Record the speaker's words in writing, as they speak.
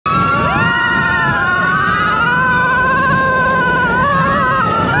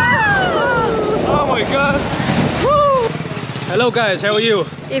Hello guys, how are you?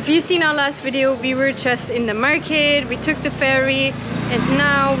 If you've seen our last video, we were just in the market, we took the ferry, and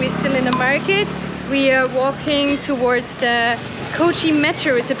now we're still in the market. We are walking towards the Kochi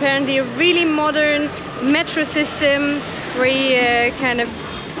metro. It's apparently a really modern metro system. We're kind of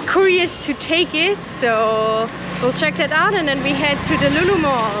curious to take it, so we'll check that out and then we head to the Lulu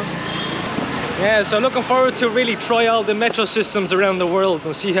mall. Yeah, so looking forward to really try all the metro systems around the world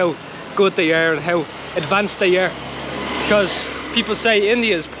and see how good they are and how advanced they are. Because people say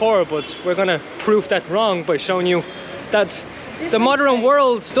India is poor, but we're going to prove that wrong by showing you that the modern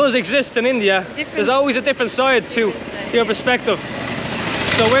world does exist in India. There's always a different side to your perspective.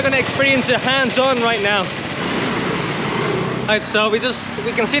 So we're going to experience it hands-on right now. Right, so we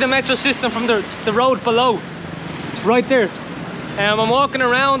can see the metro system from the road below. It's right there. I'm walking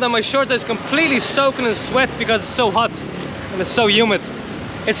around and my shirt is completely soaking in sweat because it's so hot and it's so humid.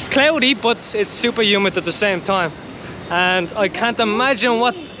 It's cloudy, but it's super humid at the same time. And I can't imagine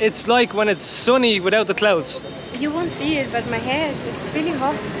what it's like when it's sunny without the clouds. You won't see it, but my head, it's really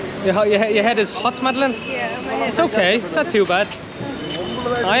hot. Your head is hot, Madeline? Yeah, my head. It's okay, it's not too bad.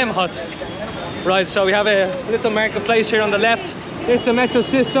 I am hot. Right, so we have a little marketplace here on the left. Here's the metro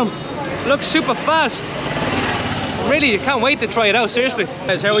system. It looks super fast. Really, I can't wait to try it out, seriously.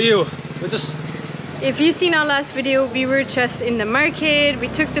 Guys, how are you? If you've seen our last video, we were just in the market, we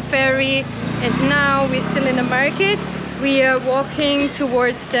took the ferry, and now we're still in the market. We are walking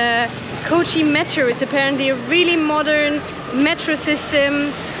towards the Kochi metro. It's apparently a really modern metro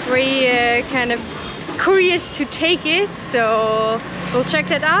system. We're kind of curious to take it, so we'll check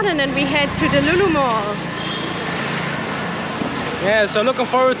that out and then we head to the Lulu mall. Yeah, so looking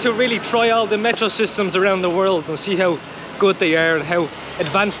forward to really try all the metro systems around the world and see how good they are and how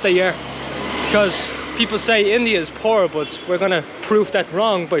advanced they are. Because people say India is poor, but we're going to prove that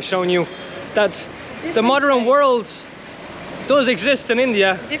wrong by showing you that the modern world does exist in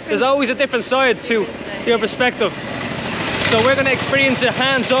India. There's always a different side to your perspective. So we're going to experience it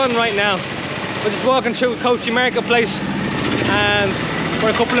hands-on right now. We're just walking through Kochi marketplace and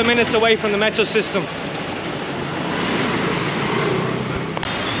we're a couple of minutes away from the metro system.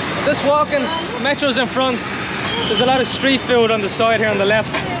 Just walking, metro's in front. There's a lot of street food on the side here on the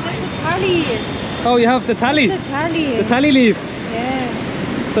left. Yeah, that's a thali. Oh, you have the thali? That's a thali. The thali leaf. Yeah.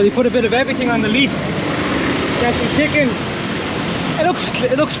 So you put a bit of everything on the leaf. Got some chicken.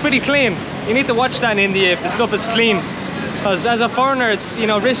 It looks pretty clean. You need to watch that in India if the stuff is clean. Because as a foreigner, it's, you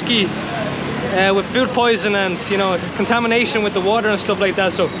know, risky with food poison and, you know, contamination with the water and stuff like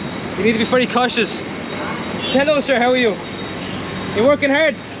that. So you need to be very cautious. Hello, sir. How are you? You're working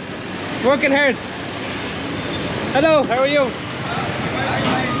hard. Working hard. Hello. How are you?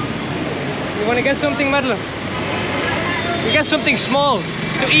 You want to get something, Madeline? You get something small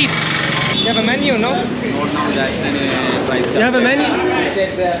to eat. You have a menu, no? You have a menu?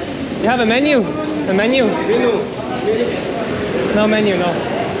 You have a menu? A menu? No menu, no.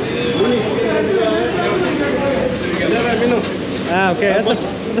 Ah, okay,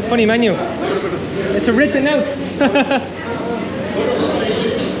 that's a funny menu. It's a written out.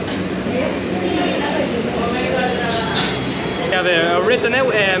 You have a written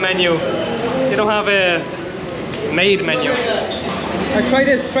out menu. You don't have a made menu. Try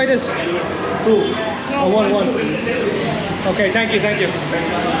this. Two. Oh, one. Okay, thank you.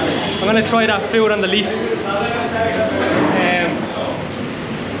 I'm gonna try that food on the leaf.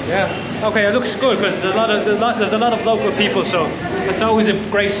 Yeah. Okay, it looks good because there's a lot of local people, so that's always a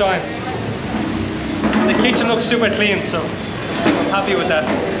great sign. The kitchen looks super clean, so I'm happy with that.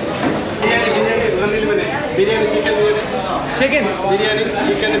 Biryani, chicken biryani. Chicken? Biryani,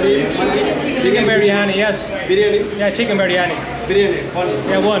 chicken biryani. Chicken biryani, yes. Biryani? Yeah, chicken biryani. Biryani, one.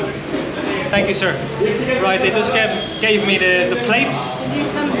 Yeah, one. Thank you, sir. Right, they just gave me the plates.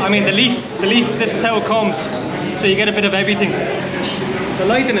 I mean the leaf. This is how it comes. So you get a bit of everything. The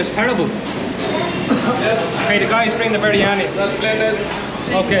lighting is terrible. Okay, the guys bring the biryani.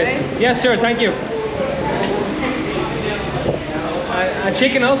 Okay. Yes, sir. Thank you. And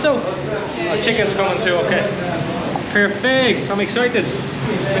chicken also? Oh, chicken's coming too. Okay. Perfect. I'm excited.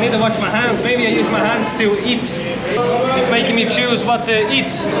 I need to wash my hands. Maybe I use my hands to eat. He's making me choose what to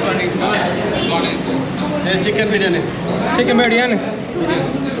eat. Chicken biryani. Chicken biryani.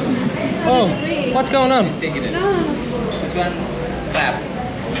 Oh, what's going on? This one, crab.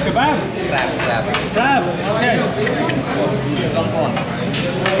 Kebab? Crab. Okay. Some prawns.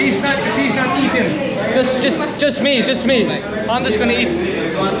 She's not eating. Just me. I'm just gonna eat.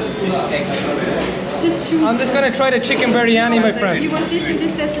 I'm just gonna try the chicken biryani, my friend. You want this and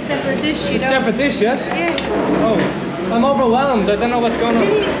this, that's a separate dish, you It's know? separate dish, yes? Yeah. Oh, I'm overwhelmed. I don't know what's going on.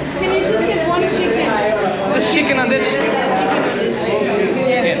 Can you just get one chicken? This chicken and this. Chicken.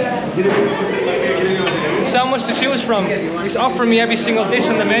 So much to choose from. He's offering me every single dish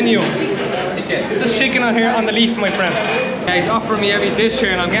on the menu. There's chicken on here on the leaf, my friend. Yeah, he's offering me every dish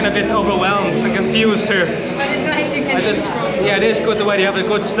here, and I'm getting a bit overwhelmed and confused here. But it's nice you can choose from. Yeah, it is good the way they have a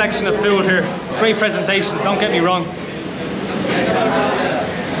good selection of food here. Great presentation, don't get me wrong.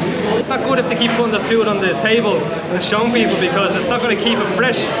 It's not good if they keep putting the food on the table and showing people, because it's not going to keep it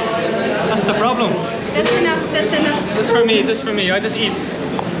fresh. That's the problem. That's enough, that's enough. Just for me, I just eat.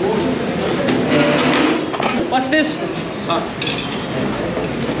 What's this?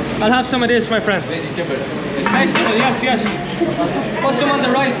 I'll have some of this, my friend. Vegetable. Vegetable, yes. Put some on the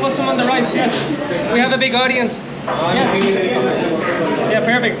rice, yes. We have a big audience. Yes. Yeah,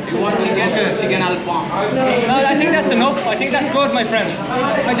 perfect. You want chicken? Chicken alfam. No, I think that's enough. I think that's good, my friend.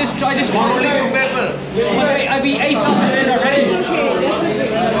 I just Only two people. We ate lots of food already. It's okay,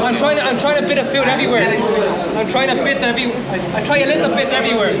 that's okay. I'm trying a bit of food everywhere. I try a little bit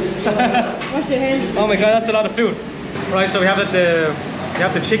everywhere. Wash your hands. Oh my god, that's a lot of food. Right, so we have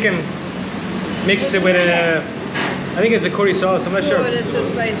the chicken mixed with I think it's a curry sauce, I'm not sure. Oh, that's so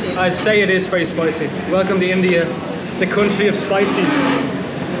spicy. I say it is very spicy. Welcome to India, the country of spicy.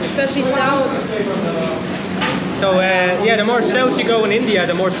 Especially south. So yeah, the more south you go in India,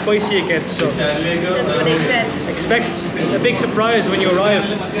 the more spicy it gets. So That's what they said. expect a big surprise when you arrive.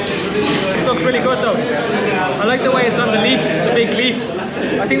 This looks really good though. I like the way it's on the leaf, the big leaf.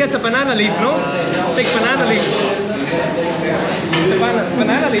 I think that's a banana leaf, no? Big banana leaf. The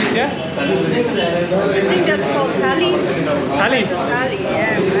banana leaf, yeah? I think that's called tali. Tali. Tali,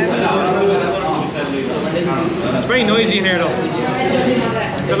 yeah. It's very noisy in here though.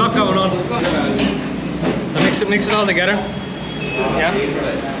 There's a lot going on. So mix it all together. Yeah.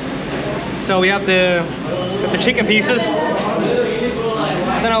 So we have the chicken pieces. I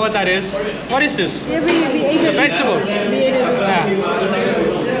don't know what that is. What is this? Yeah, we ate It's a it. vegetable. We ate it. Yeah.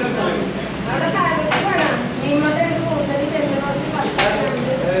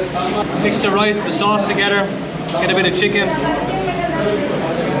 Mix the rice, the sauce together. Get a bit of chicken.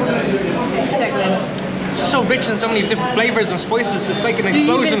 Exactly. It's so rich in so many different flavors and spices. It's like an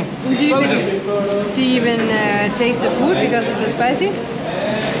explosion. Do you even taste the food because it's so spicy?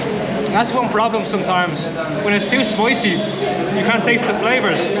 That's one problem sometimes. When it's too spicy, you can't taste the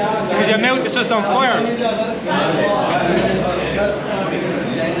flavors because your mouth is just on fire.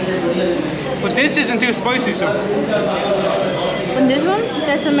 But this isn't too spicy, so. And this one?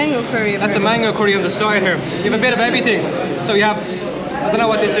 That's a mango curry. That's a mango curry on the side here. You have a bit of everything. So you have, I don't know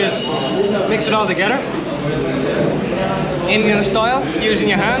what this is. Mix it all together. Indian style, using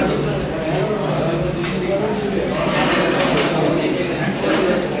your hands.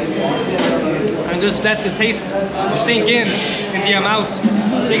 And just let the taste sink in into your mouth.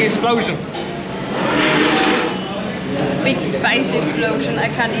 Big explosion. Big spice explosion. I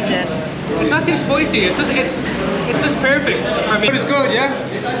can't eat that. It's not too spicy. It's just perfect for me. It's good, yeah.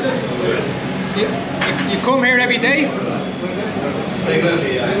 You come here every day.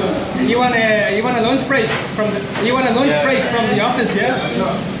 You want a lunch break from the office, yeah?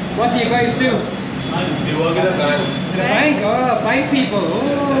 What do you guys do? We work in a bank. In a bank? Oh, bank people.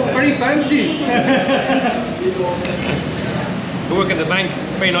 Oh, very fancy. We work in the bank.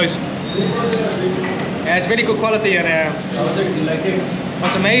 Very nice. Yeah, it's really good quality and How was it? You like it?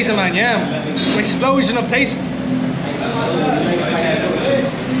 it's amazing, man. Yeah, an explosion of taste.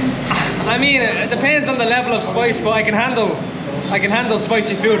 I mean, it depends on the level of spice, but I can handle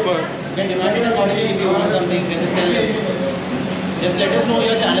spicy food. But You can demand it accordingly if you want something. Just let us know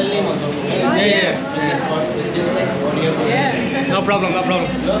your channel name also. Okay? yeah. With Discord, with just audio post. Yeah. No problem.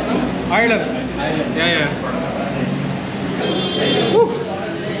 Ireland. Yeah. Woo.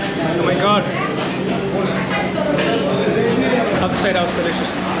 Oh my god. I have to say that was delicious.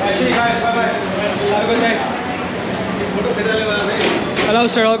 See you guys. Bye bye. Have a good day. Hello,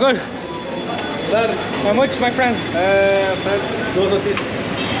 sir. All good? Sir, How much, my friend? friend, 230.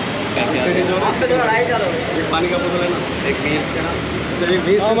 ये पानी का बोतल है ना एक बीस का ना एक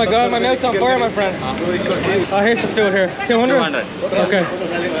बीस Oh my god, my mouth's on fire, my friend. Oh, here's the food here. 200? Okay.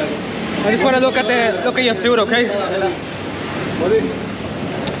 I just want to look at your food, okay?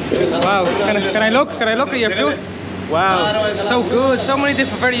 Wow. Can I look? Can I look at your food? Wow. So good. So many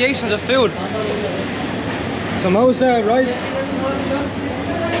different variations of food. Samosa, rice.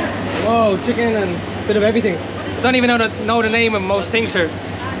 Whoa, chicken and a bit of everything. Don't even know the name of most things here.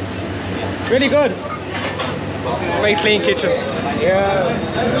 Really good. Very clean kitchen. Yeah.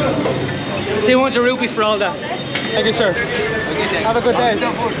 200 rupees for all that. Thank you, sir. Have a good day.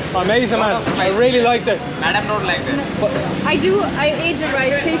 Amazing, man. I really liked it. Madam don't like that. I do. I ate the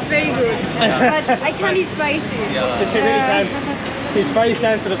rice. Tastes very good. But I can't eat spicy. She really can't. He's very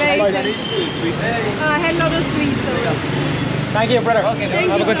sensitive to Very spice. sensitive. I had a lot of sweets. So. Thank you, brother. Thank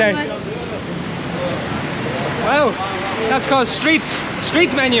Have you a good so day. much. Wow, that's called street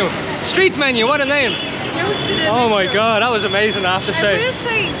menu. Street menu, what a name. Close to the Oh my metro. god, that was amazing, I have to I say. wish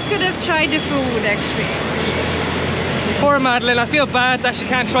I could have tried the food actually. Poor Madeline, I feel bad that she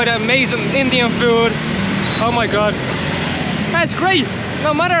can't try the amazing Indian food. Oh my god. That's great.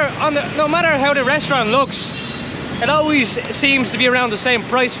 No matter how the restaurant looks, it always seems to be around the same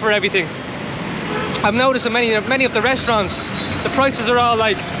price for everything. I've noticed in many of the restaurants, the prices are all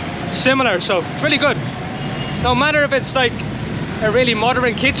like similar, so it's really good. No matter if it's like a really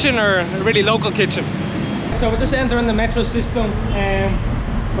modern kitchen or a really local kitchen. So we're just entering the metro system and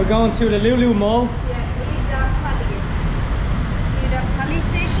we're going to the Lulu Mall. Idapali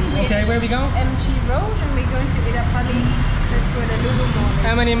station. Okay, where are we going? MG Road, and we're going to Idapali. That's where the Lulu Mall is.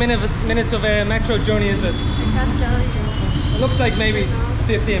 How many minutes of a metro journey is it? I can't tell you. It looks like maybe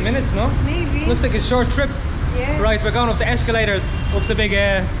 15 minutes, no? Maybe. Looks like a short trip. Yeah. Right, we're going up the escalator, up the big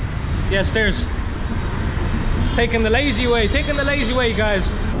stairs. Taking the lazy way, guys.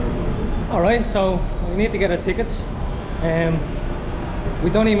 Alright, so we need to get our tickets. We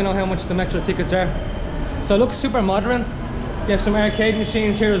don't even know how much the metro tickets are. So it looks super modern. You have some arcade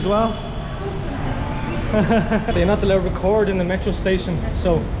machines here as well. You're not allowed to record in the metro station,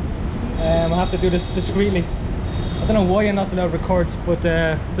 so I have to do this discreetly. I don't know why you're not allowed to record, but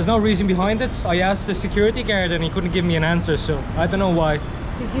there's no reason behind it. I asked the security guard and he couldn't give me an answer, so I don't know why.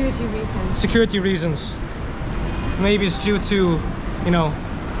 Security reasons. Security reasons. Maybe it's due to, you know.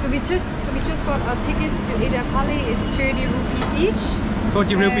 So we just bought our tickets to Idapali. It's 30 rupees each.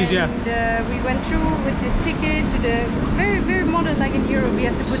 20 rupees, yeah. And we went through with this ticket to the very modern, like in Europe. We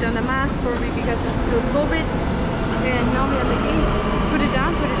have to put on a mask probably because there's still COVID. And now we are making. Put it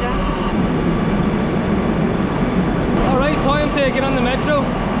down. Alright, time to get on the metro.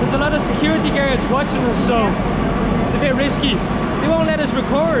 There's a lot of security guards watching us, so it's a bit risky. They won't let us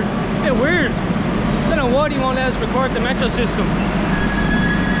record. It's a bit weird. I don't know why they won't let us record the metro system.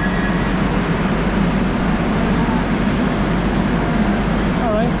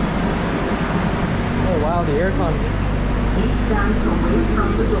 Alright. Oh wow, the aircon.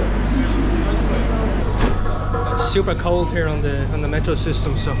 It's super cold here on the metro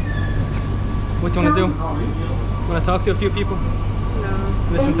system, so what do you want to do? Want to talk to a few people? No.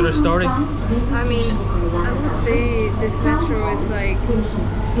 Listen to their story? I mean, I would say this metro is like,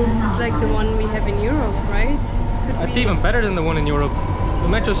 it's like the one we have in Europe, right? It's even better than the one in Europe. The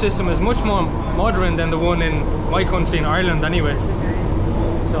metro system is much more modern than the one in my country, in Ireland anyway.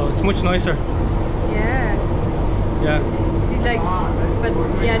 So it's much nicer. Yeah. Yeah. Like, but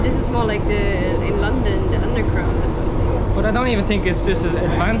yeah, this is more like in London, the underground or something. But I don't even think it's this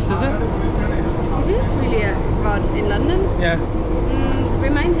advanced, is it? It is really, but in London? Yeah. It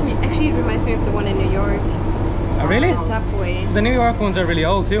reminds me of the one in New York. Oh, really? The subway. The New York ones are really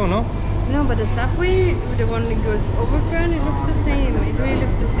old too, no? No, but the subway, the one that goes overground, it looks the same. It really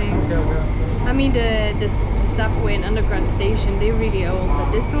looks the same. Okay. I mean, the subway and underground station, they're really old.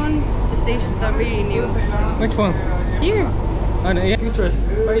 But this one, the stations are really new. So. Which one? Here. And yeah,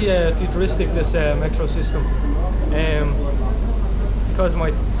 very futuristic, this metro system. Because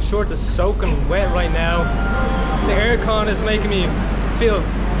my shirt is soaking wet right now. The aircon is making me feel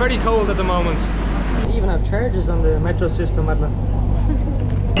very cold at the moment. They even have charges on the metro system, Madeline.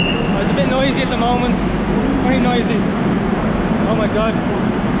 It's a bit noisy at the moment. Very noisy. Oh my god.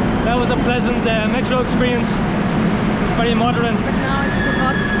 That was a pleasant metro experience. Very modern. But now it's so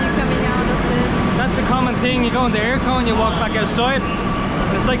hot, you're coming out of the... That's a common thing. You go in the aircon, you walk back outside,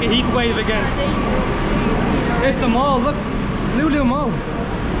 and it's like a heat wave again. There you go. You see it There's the mall, look. Lulu Mall.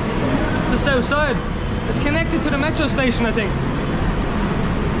 Just outside. It's connected to the metro station, I think.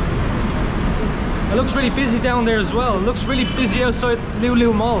 It looks really busy down there as well. It looks really busy outside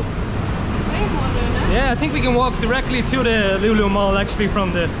Lulu Mall. Very modern, eh? Yeah, I think we can walk directly to the Lulu Mall actually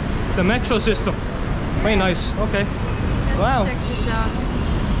from the metro system. Very nice. Okay. Let's Wow. check this out.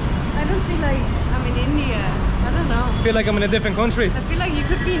 I don't feel like I'm in India. I don't know. I feel like I'm in a different country. I feel like you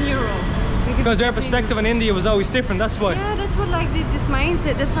could be in Europe. Because their perspective in India was always different, that's why. Yeah, that's what like this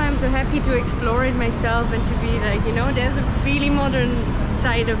mindset. That's why I'm so happy to explore it myself and to be like, you know, there's a really modern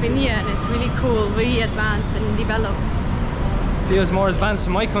side of India and it's really cool, really advanced and developed. Feels more advanced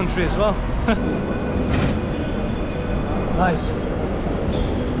in my country as well. Nice.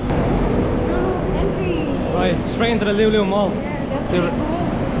 Entry. Right, straight into the Lulu Mall. Yeah, that's pretty cool.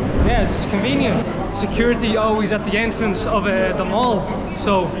 Yeah, it's convenient. security always at the entrance of the mall,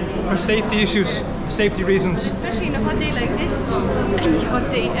 so for safety issues, safety reasons. Especially in a hot day like this, or any hot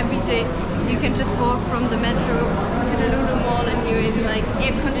day, every day, you can just walk from the metro to the Lulu mall and you're in like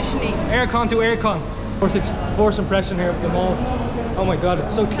air conditioning. Aircon to aircon. First impression here of the mall. Oh my god,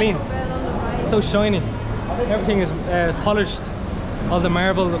 it's so clean, it's so shiny. Everything is polished. All the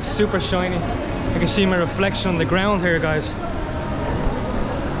marble looks super shiny. I can see my reflection on the ground here, guys.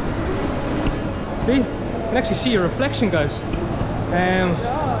 See? You can actually see your reflection, guys.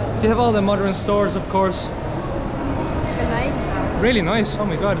 So you have all the modern stores, of course. Really nice. Oh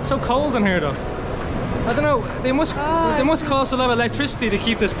my god, it's so cold in here though. I don't know, they must cost a lot of electricity to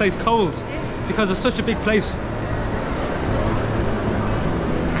keep this place cold, because it's such a big place.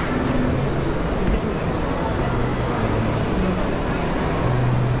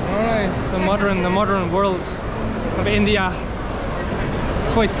 Alright, the modern world of India. It's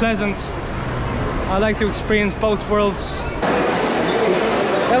quite pleasant. I like to experience both worlds. We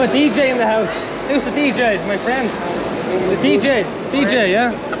have a DJ in the house. Who's the DJ? My friend. The DJ,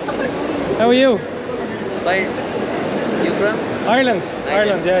 yeah. How are you? Bye. You from? Ireland.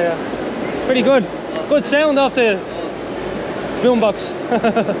 Ireland, yeah. It's pretty good. Good sound off the boombox.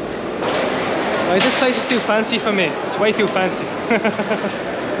 Right, this place is too fancy for me. It's way too fancy.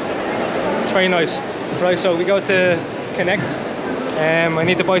 It's very nice. Right, so we go to Connect. I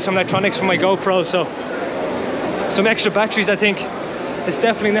need to buy some electronics for my GoPro, so some extra batteries I think is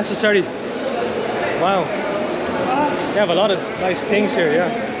definitely necessary. Wow. They have a lot of nice things here, yeah.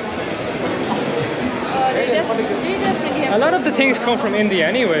 They definitely have. A lot of the things come from India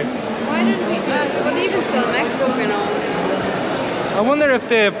anyway. Why don't we? Well, they even sell MacBook and all. I wonder if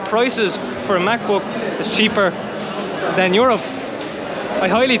the prices for a MacBook is cheaper than Europe. I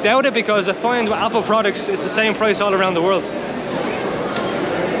highly doubt it, because I find with Apple products it's the same price all around the world.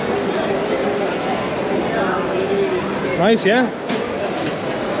 Nice, yeah.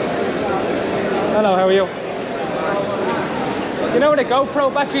 Hello, how are you? You know where the GoPro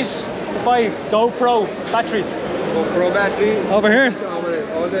batteries? Buy GoPro battery. GoPro battery. Over here. All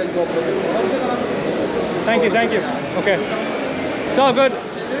the GoPro. Thank you. Okay. It's all good.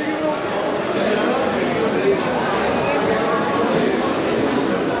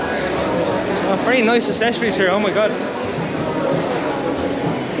 Oh, very nice accessories here. Oh my god.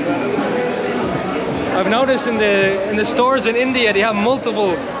 I've noticed in the stores in India they have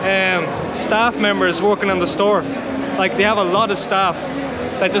multiple staff members working on the store. Like they have a lot of staff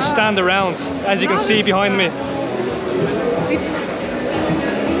that just stand around, as you can see behind me.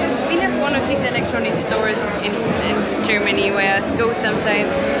 We have one of these electronic stores in Germany where I go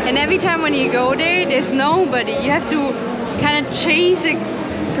sometimes, and every time when you go there, there's nobody. You have to kind of chase a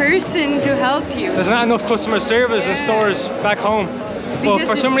person to help you. There's not enough customer service in stores back home. But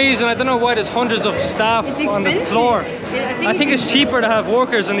for some reason, I don't know why, there's hundreds of staff on the floor. Yeah, I think it's cheaper to have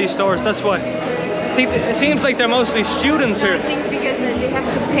workers in these stores, that's why. I think it seems like they're mostly students here. I think because they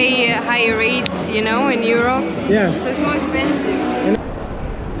have to pay higher rates, you know, in Europe. Yeah. So it's more expensive.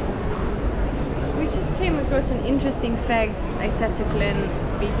 We just came across an interesting fact. I said to Glen,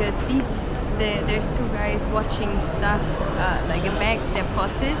 because there's two guys watching stuff like a bank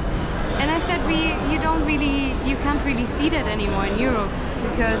deposit. And I said, you can't really see that anymore in Europe,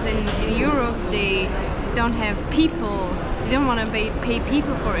 because in Europe they don't have people, they don't want to pay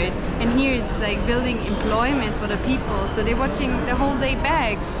people for it, and here it's like building employment for the people, so they're watching the whole day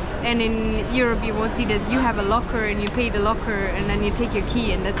bags. And in Europe you won't see that. You have a locker and you pay the locker and then you take your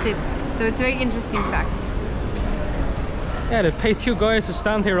key and that's it. So it's a very interesting fact. Yeah, they pay two guys to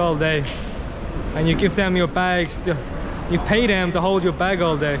stand here all day, and you give them your bags, you pay them to hold your bag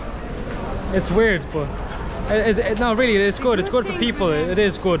all day. It's weird, but no, really, it's good. It's good for people. It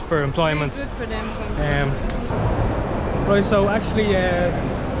is good for employment. It's good for them. Right, so actually,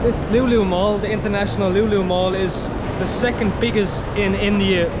 this Lulu Mall, the International Lulu Mall, is the second biggest in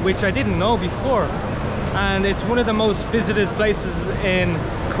India, which I didn't know before, and it's one of the most visited places in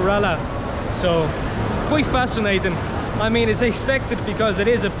Kerala. So quite fascinating. I mean, it's expected because it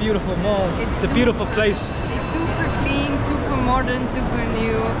is a beautiful mall. It's a beautiful place. It's super clean, super modern, super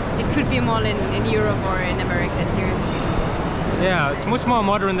new. It could be a mall in Europe or in America, seriously. Yeah, it's much more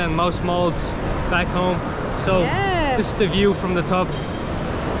modern than most malls back home. So this is the view from the top.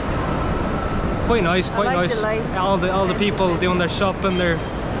 Quite nice, quite nice. The lights. All the people doing their shopping, they're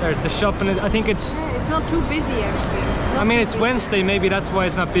shopping. I think it's not too busy actually. I mean, it's Wednesday, maybe that's why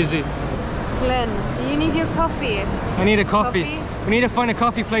it's not busy. Glen, do you need your coffee? I need a coffee. We need to find a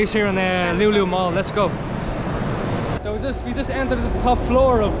coffee place here in the Lulu Mall. Let's go. So we just entered the top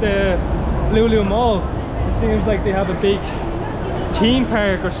floor of the Lulu Mall. It seems like they have a big theme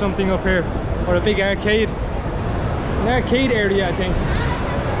park or something up here. or a big arcade. An arcade area, I think.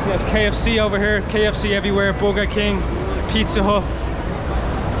 We have KFC over here, KFC everywhere, Burger King, Pizza Hut.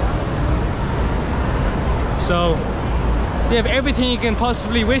 So they have everything you can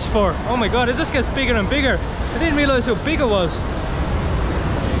possibly wish for. Oh my god, it just gets bigger and bigger. I didn't realize how big it was.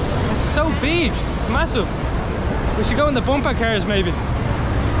 It's so big, it's massive. We should go in the bumper cars maybe.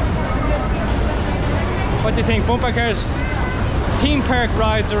 What do you think, bumper cars? Theme park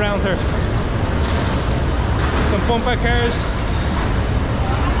rides around here. Some bumper cars.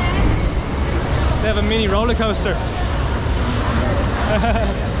 They have a mini roller coaster.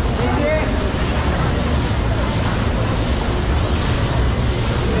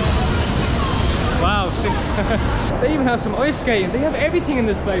 Wow, see. They even have some ice skating. They have everything in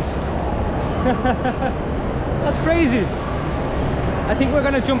this place. That's crazy. I think we're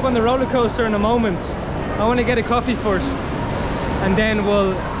gonna jump on the roller coaster in a moment. I want to get a coffee first, and then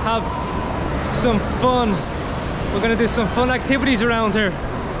we'll have some fun. We're gonna do some fun activities around here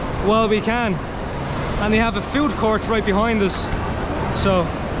while we can. And they have a food court right behind us. So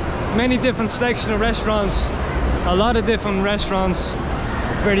many different selection of restaurants, a lot of different restaurants,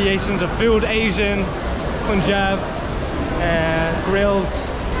 variations of food, Asian, Punjab, grilled.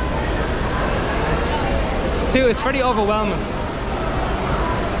 It's pretty overwhelming.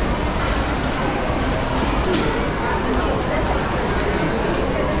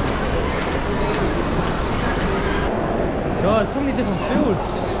 God, so many different foods.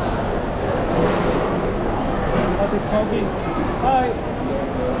 What is smoky? Hi.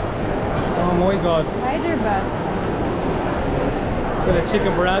 Oh my god. Hyderabad. Got a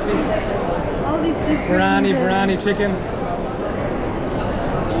chicken biryani. All these different... Biryani chicken.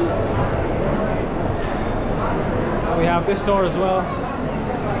 And we have this store as well.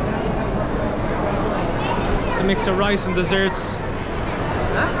 It's a mix of rice and desserts.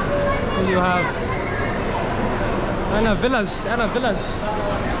 And you have Anna Villas.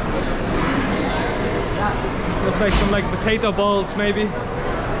 Looks like some like potato balls maybe. We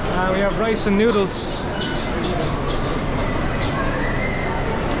have rice and noodles.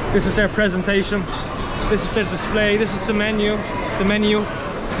 This is their presentation. This is their display. This is the menu. The menu.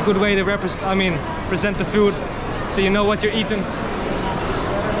 It's a good way to present the food, so you know what you're eating.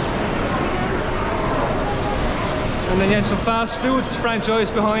 And then you have some fast food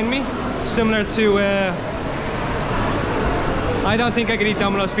franchise behind me, similar to. I don't think I could eat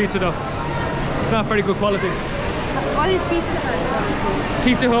Domino's pizza though. It's not very good quality. What is Pizza Hut?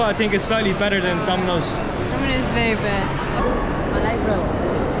 Pizza Hut I think is slightly better than Domino's. Domino's is very bad.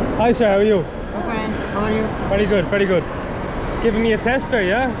 Hi sir, how are you? I'm fine. How are you? Very good, very good. Giving me a tester,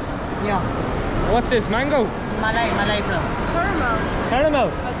 yeah? Yeah. What's this, mango? It's Malai flour. Caramel. Caramel?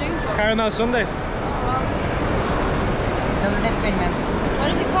 I think so. Caramel sundae. Double dustbin, ma'am. What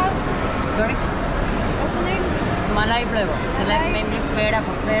is it called? Sorry? What's the name? It's Malai flavor. It's like maybe peda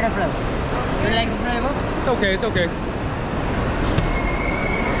flavor. You like the flavor? It's okay, it's okay.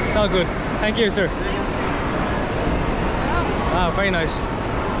 It's all good. Thank you, sir. Wow, very nice.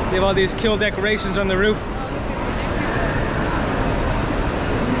 They have all these cool decorations on the roof.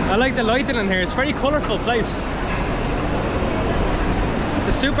 I like the lighting in here. It's a very colourful place. It's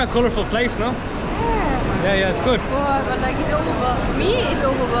a super colourful place, no? Yeah, it's good. Oh, but like it overwhelms me.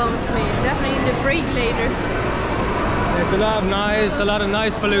 Definitely the brake later. It's a lot of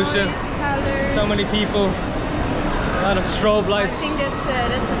noise pollution. Noise, colors. So many people. A lot of strobe I lights. think that's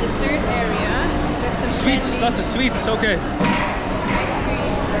a dessert area. We have some Sweets, candy, lots of sweets, okay. ice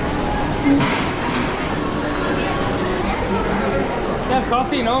cream. You have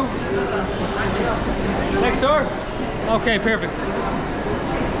coffee, no? Next door? Okay, perfect.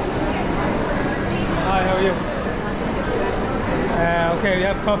 Hi, how are you? Okay, we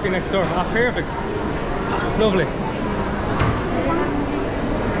have coffee next door. Ah, perfect. Lovely.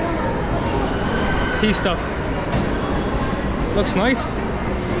 Tea stop. Looks nice.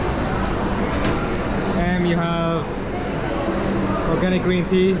 You have organic green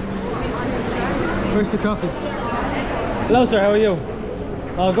tea. Where's the coffee? Hello sir, how are you?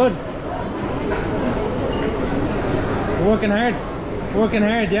 All good? Working hard? Working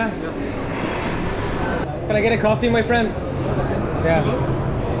hard, yeah? Can I get a coffee, my friend?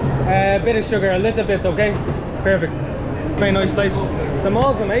 Yeah. A bit of sugar, a little bit, okay? Perfect. Very nice place. The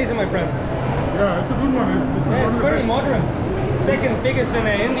mall's amazing, my friend. Yeah, it's a good one. It's very modern. Second biggest in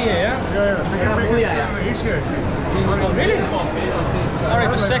India, yeah? Yeah, second biggest in Asia, I think. Oh, really?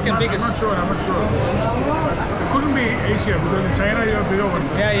 Alright, the second biggest. I'm not sure. It couldn't be Asia because in China you have bigger ones.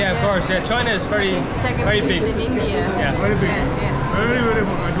 Yeah, of course. Yeah, China is I very, think the second very biggest big. in India. Yeah. Very big. Yeah. Very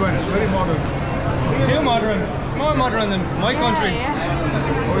advanced, very modern. It's too modern. more modern than my country. Yeah.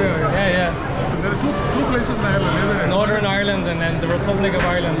 Oh yeah, yeah. Yeah. There are two places in Ireland, isn't it? Northern Ireland and then the Republic of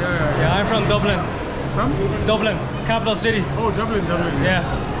Ireland. Yeah. I'm from Dublin. From? Dublin, capital city. Oh, Dublin. Yeah.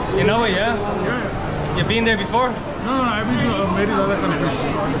 You know it, yeah? Yeah. You've been there before? No, I've been to various other countries.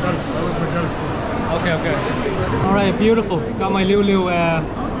 The Gulf. I was in the Gulf. Okay. All right, beautiful. Got my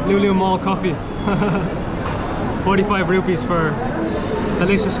Lulu Mall coffee. 45 rupees for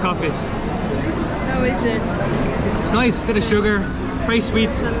delicious coffee. How is it? It's nice, bit of sugar, very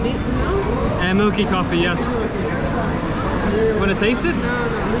sweet. Some milk? Milky coffee, yes. Want to taste it?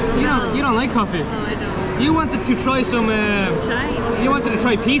 No. You don't like coffee. No, I don't. You wanted to try some. Try. You wanted to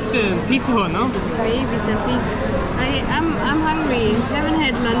try pizza in Pizza Hut, no? Maybe some pizza. I'm hungry. Haven't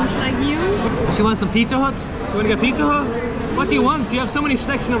had lunch like you. So you want some Pizza Hut? You want to get Pizza Hut? What do you want? You have so many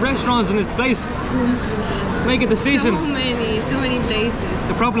selection of restaurants in this place. Too much. Make a decision. So many places.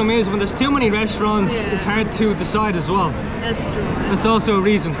 The problem is when there's too many restaurants, it's hard to decide as well. That's true. That's also a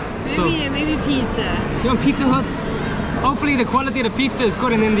reason. Maybe pizza. You want Pizza Hut? Hopefully the quality of the pizza is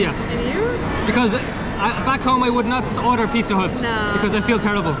good in India. And you? Because back home I would not order Pizza Hut. No. Because I feel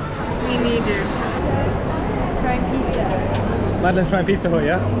terrible. Me neither. Try pizza. Madeline's trying Pizza Hut,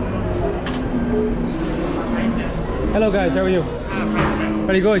 yeah? Hello guys, how are you?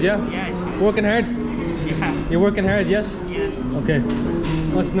 Very good, yeah? Yeah. Working hard? Yeah. You're working hard, yes? Yes. Okay.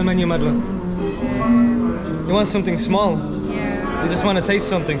 What's in the menu, Madeline? You want something small? Yeah. You just want to taste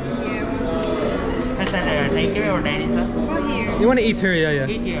something? Yeah. Take away or diary, sir? Go here. You want to eat here, yeah?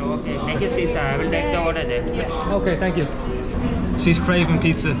 Eat here, okay. Thank you, sir. I will take the order there. Yeah. Okay, thank you. She's craving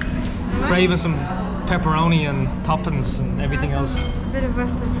pizza. Craving some pepperoni and toppings and everything else. It's a bit of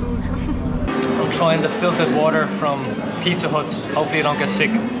Western food. I'm trying the filtered water from Pizza Hut. Hopefully I don't get sick.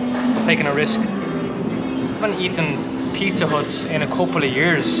 I'm taking a risk. I haven't eaten Pizza Hut in a couple of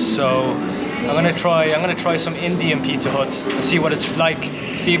years, so I'm gonna try some Indian Pizza Hut and see what it's like,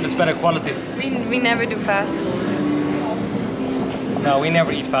 see if it's better quality. We never do fast food. No, we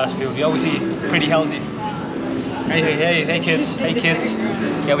never eat fast food. We always eat pretty healthy. Hey kids, hey kids.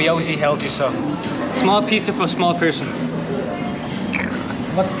 Yeah, we always eat healthy, so. Small pizza for a small person.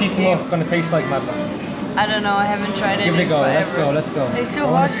 What's Pizza Hut gonna taste like, Madeline? I don't know, I haven't tried it. Give it a go, forever. let's go. It's so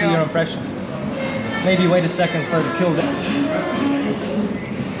I want hot to see your though. impression. Maybe wait a second for the kill.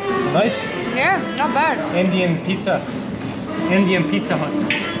 Nice? Yeah, not bad. Indian Pizza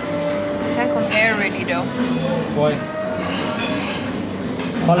Hut. Can't compare really though. Boy.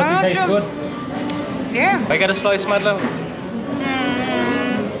 Quality tastes good. Yeah. I get a slice, Madeline?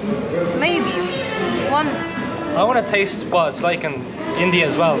 Maybe. One. I want to taste what it's like in India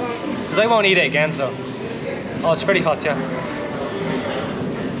as well. Because I won't eat it again, so. Oh, it's pretty hot, yeah.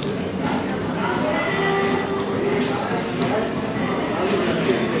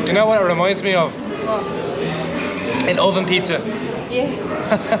 You know what it reminds me of? What? An oven pizza. Yeah.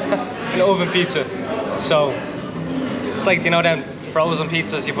 An oven pizza. So, it's like, you know, them frozen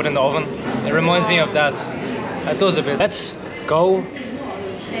pizzas you put in the oven. It reminds me of that. It does a bit. Let's go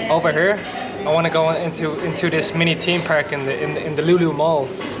over here. I want to go into this mini theme park in the Lulu Mall.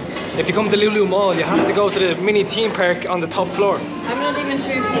 If you come to Lulu Mall, you have to go to the mini theme park on the top floor. I'm not even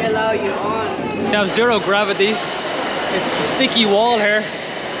sure if they allow you on. They have zero gravity. It's a sticky wall here.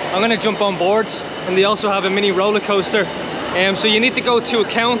 I'm gonna jump on boards, and they also have a mini roller coaster. So you need to go to a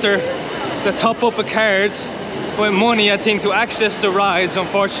counter to top up a card with money, I think, to access the rides,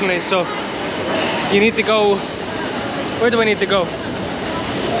 unfortunately. So you need to go. Where do I need to go?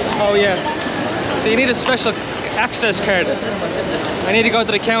 Oh yeah. So you need a special access card. I need to go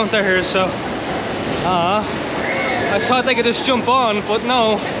to the counter here. So I thought I could just jump on, but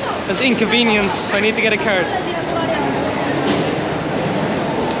no, there's inconvenience. I need to get a card.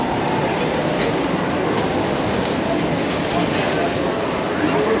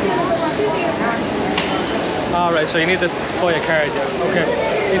 Alright, so you need to buy a card, yeah. Okay.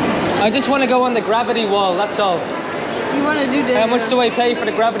 I just want to go on the gravity wall, that's all. You want to do the... How much do I pay for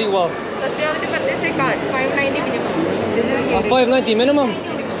the gravity wall? card, 590 minimum. 590 minimum?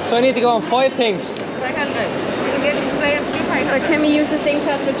 So I need to go on 5 things. 500. You get to play up to 500. But can we use the same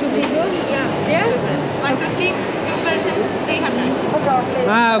card for 2 people? Yeah. Yeah? 150, 2 persons, 300.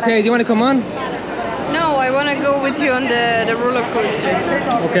 Ah, okay. Do you want to come on? No, I want to go with you on the roller coaster.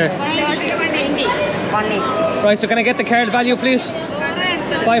 Okay. 190. 180. Right, so can I get the card value, please?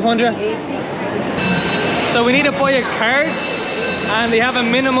 500. So we need to buy a card, and they have a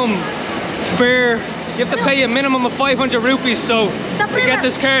minimum fare. You have to pay a minimum of 500 rupees, so to get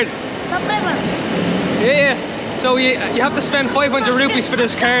this card. Yeah. So you have to spend 500 rupees for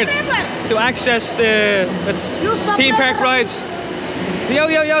this card to access the theme park rides.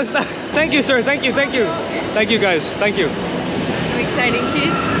 Yo, stop. Thank you, sir. Thank you. Thank you, guys. Thank you. Some exciting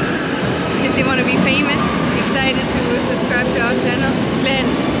kids. If they want to be famous, excited to subscribe to our channel. Glen,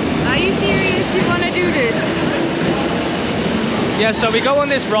 are you serious? You want to do this? Yeah, so we go on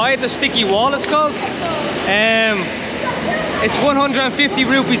this ride, the sticky wall it's called. It's 150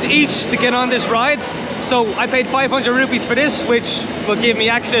 rupees each to get on this ride. So I paid 500 rupees for this, which will give me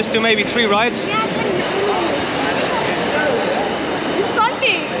access to maybe 3 rides.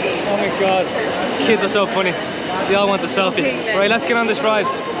 Oh my god, kids are so funny. They all want the selfie. Okay, right, let's get on this ride.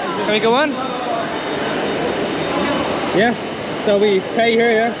 Can we go on? Yeah. So we pay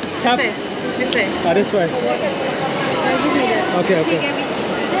here, yeah? Tap. This way. Ah, this way. Give me that. Okay, okay.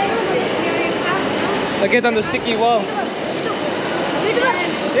 I'll get on the sticky wall.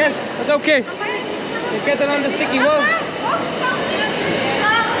 Yes, that's okay. You get on the sticky wall.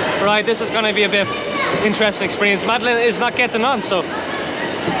 Right, this is going to be a bit interesting experience. Madeline is not getting on, so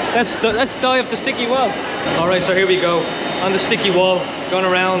let's dive the sticky wall. All right, so here we go on the sticky wall, going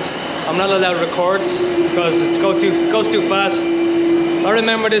around. I'm not allowed to record because it goes too fast. I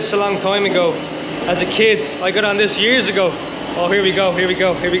remember this a long time ago. As a kid, I got on this years ago. Oh, here we go. I'm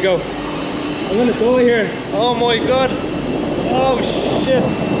gonna die here. Oh my god. Oh shit.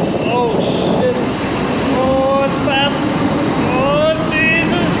 Oh, it's fast. Oh,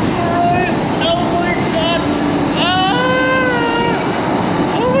 Jesus Christ. Oh my god. Ah!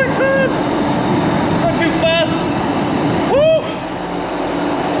 Oh my god. It's going too fast. Woo!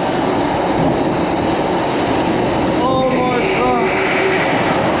 Oh my god.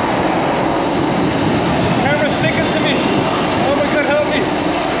 Camera's sticking to me. Oh my god, help me.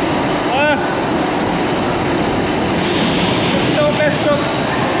 It's so messed up.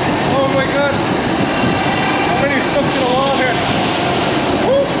 Oh my god. I'm really stuck to the wall here.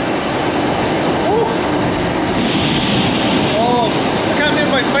 Woo! Woo! Oh, I can't move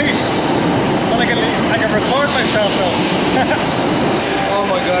my face. But I can record myself though. Oh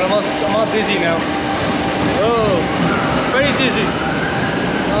my god, I'm all dizzy now. Oh, very dizzy.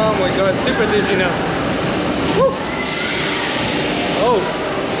 Oh my god, super dizzy now. Woo! Oh,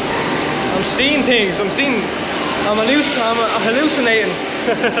 I'm seeing things. I'm hallucinating.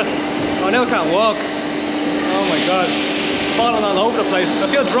 Oh, now I can't walk. Oh my god, falling all over the place. I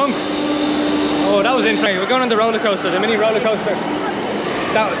feel drunk. Oh, that was interesting. We're going on the roller coaster, the mini roller coaster.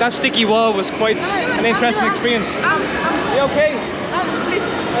 That sticky wall was quite an interesting experience. You okay? Please.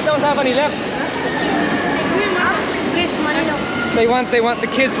 I don't have any left. Please, money no. The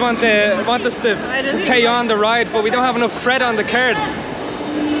kids want us to pay on the ride, but we don't have enough credit on the card.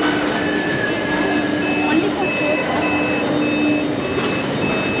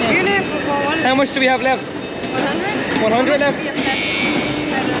 How much do we have left? 100? 100 left?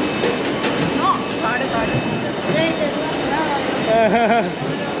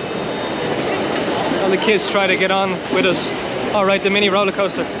 All the kids try to get on with us. All right, the mini roller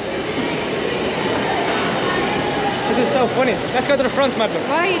coaster. This is so funny. Let's go to the front, Madeline.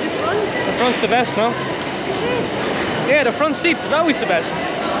 Why the front? The front's the best, no? Yeah, the front seat is always the best.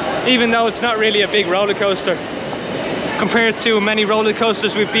 Even though it's not really a big roller coaster compared to many roller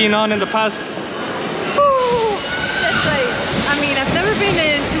coasters we've been on in the past. Ooh, that's right. I mean, I've never been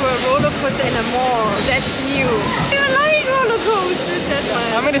into a roller coaster in a mall. That's new. I like roller coasters, that's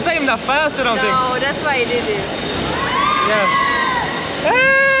why. I mean, it's not even that fast, I don't think. No, that's why I did it. Yeah.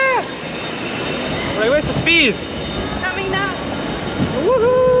 Ah! Right, where's the speed? It's coming now.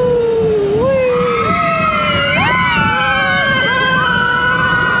 Woohoo!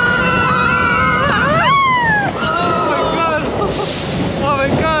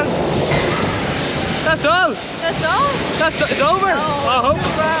 That's all? That's all? It's over? No, Oh,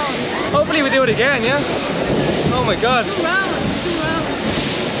 hopefully we do it again, yeah? Oh my god. 2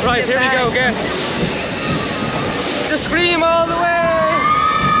 rounds. Right, here we go again. Just scream all the way!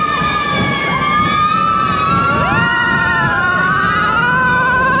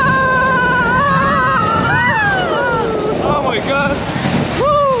 Oh my god.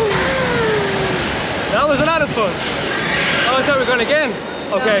 Woo! That was a lot of fun. Oh, I thought we were going again.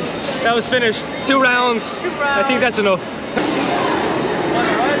 Okay, that was finished. 2 rounds. 2 rounds. I think that's enough.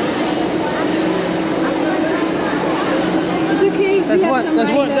 It's okay.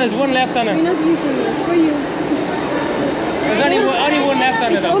 There's one left on it. We're not using it. It's for you. There's only one left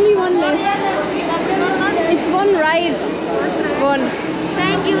on it It's though. only one left. It's one ride. One.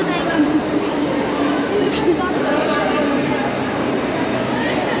 Thank you.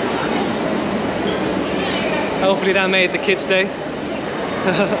 Hopefully that made the kids' day.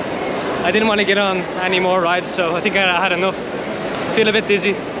 I didn't want to get on any more rides, so I think I had enough. Feel a bit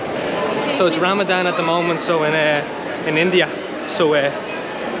dizzy. So it's Ramadan at the moment, so in India. So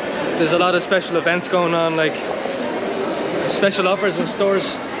there's a lot of special events going on, like special offers in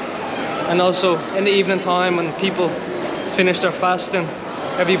stores, and also in the evening time when people finish their fasting,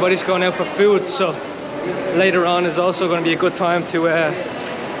 everybody's going out for food. So later on is also going to be a good time to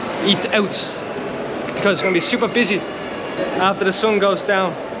eat out, because it's going to be super busy after the sun goes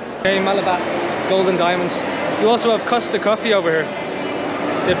down. Okay, Malabat golden diamonds. You also have Costa coffee over here.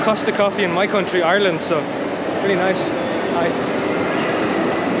 They have Costa coffee in my country, Ireland, so really nice.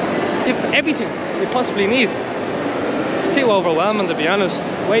 They have everything you possibly need. It's too overwhelming, to be honest.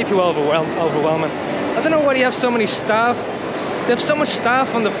 Way too overwhelming. I don't know why they have so many staff. They have so much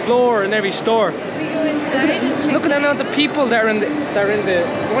staff on the floor in every store. We go inside and check. Look at the amount of people that are in the.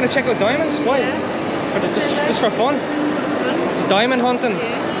 You want to check out diamonds? Why? Yeah. For the, just for fun. Just for fun. Diamond hunting.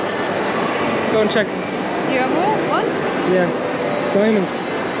 Yeah. Go and check. Do you have one? Yeah. Diamonds.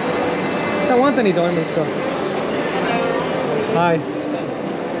 Don't want any diamonds though. Hi.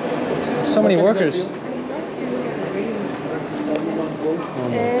 So many workers.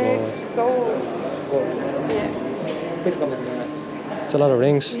 Gold. Yeah. It's a lot of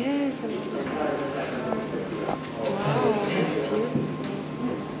rings. Yeah.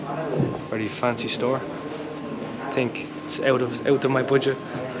 Very fancy store. I think it's out of my budget.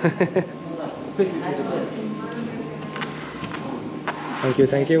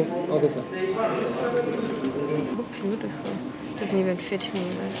 Thank you. Beautiful. Doesn't even fit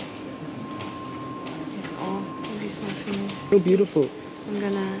me, but it's all these my fingers. So beautiful.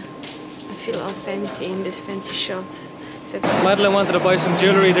 I feel all fancy in these fancy shops. Madeline wanted to buy some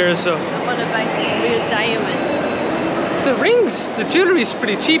jewellery there, so. I want to buy some real diamonds. The rings, the jewellery is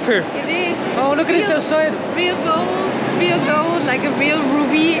pretty cheap here. It is. Oh, look at this outside. Real gold, like a real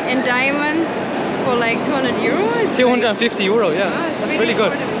ruby and diamonds for like 200 euro. It's 250 euro, yeah. Oh, That's really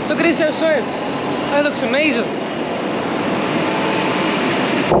good. affordable. Look at this outside. That looks amazing.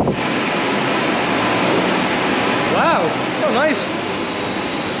 Wow, so nice.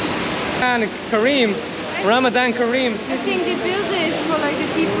 And Kareem, Ramadan Kareem. I think they build this for like the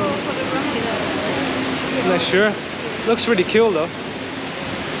people for the Ramadan. I'm not sure. Looks really cool though.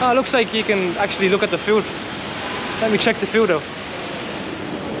 Oh, it looks like you can actually look at the food. Let me check the food out.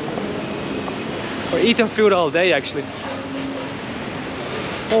 We're eating food all day actually.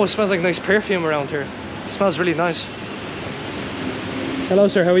 Oh, it smells like nice perfume around here. It smells really nice. Hello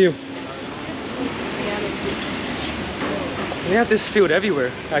sir, how are you? We have this food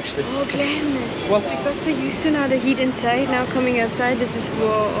everywhere actually. Oh, Glen. What? I got so used to now the heat inside. Now coming outside, this is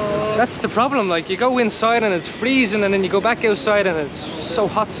whoa. That's the problem, like you go inside and it's freezing and then you go back outside and it's so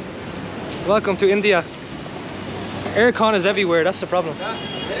hot. Welcome to India. Aircon is everywhere, that's the problem.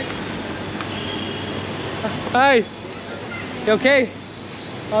 Hi, you okay?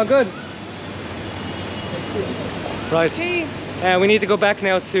 All good? Right, Okay. we need to go back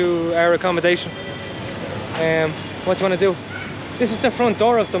now to our accommodation. What do you want to do? This is the front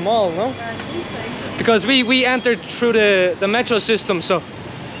door of the mall, no? Because we entered through the metro system, so.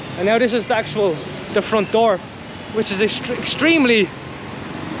 And now this is the front door, which is extremely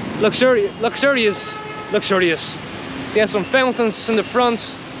luxurious. They have some fountains in the front.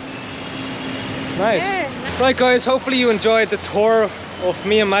 Nice. Yeah. Right guys, hopefully you enjoyed the tour of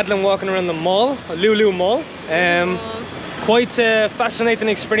me and Madeline walking around the mall, Lulu Mall. Quite a fascinating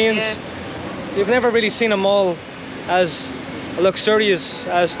experience. Yeah. You've never really seen a mall as luxurious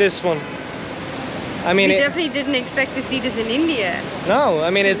as this one. I mean, We definitely didn't expect to see this in India. no, I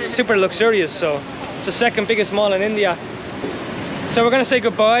mean it's super luxurious, so it's the second biggest mall in India. So we're gonna say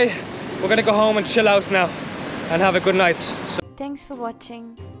goodbye. We're gonna go home and chill out now and have a good night. Thanks for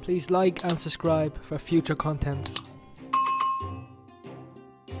watching. Please like and subscribe for future content.